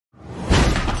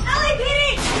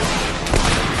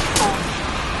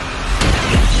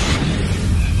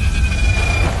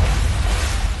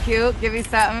you. Give me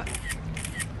something.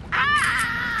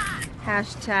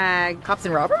 Hashtag cops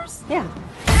and robbers? Yeah.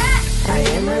 I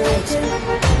am a legend.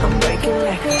 I'm breaking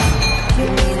records. You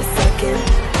need a second.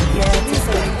 Yeah, just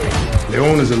like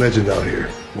Leon is a legend out here.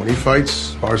 When he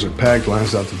fights, bars are packed,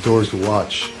 lines out the doors to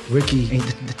watch. Ricky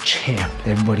ain't the champ that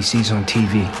everybody sees on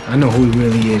TV. I know who he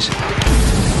really is.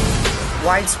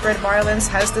 Widespread violence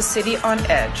has the city on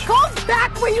edge. Go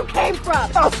back where you came from!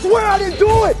 I swear I didn't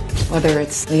do it! Whether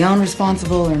it's Leon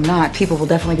responsible or not, people will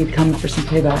definitely be coming for some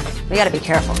payback. We gotta be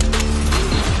careful.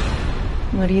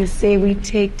 What do you say we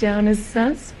take down a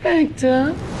suspect,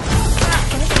 huh?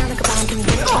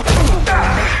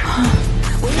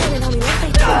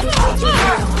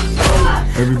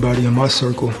 Everybody in my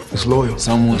circle is loyal.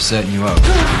 Someone's setting you up.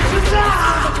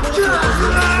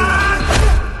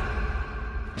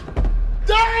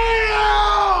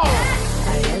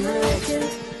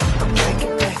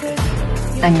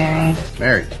 I'm married.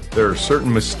 Married. There are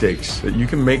certain mistakes that you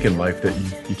can make in life that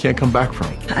you can't come back from.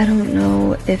 I don't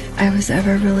know if I was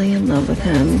ever really in love with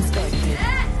him.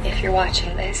 If you're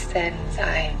watching this, then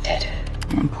I'm dead.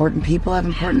 Important people have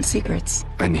important secrets.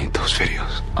 I need those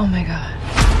videos. Oh my God.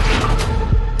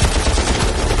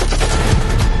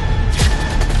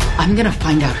 I'm gonna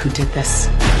find out who did this.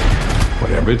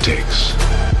 Whatever it takes.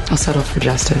 I'll settle for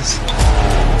justice.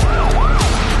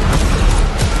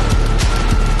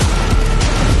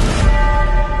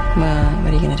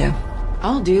 What are you gonna do?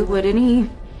 I'll do what any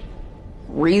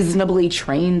reasonably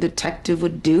trained detective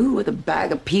would do with a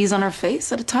bag of peas on her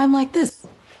face at a time like this.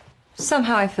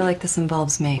 Somehow I feel like this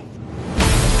involves me.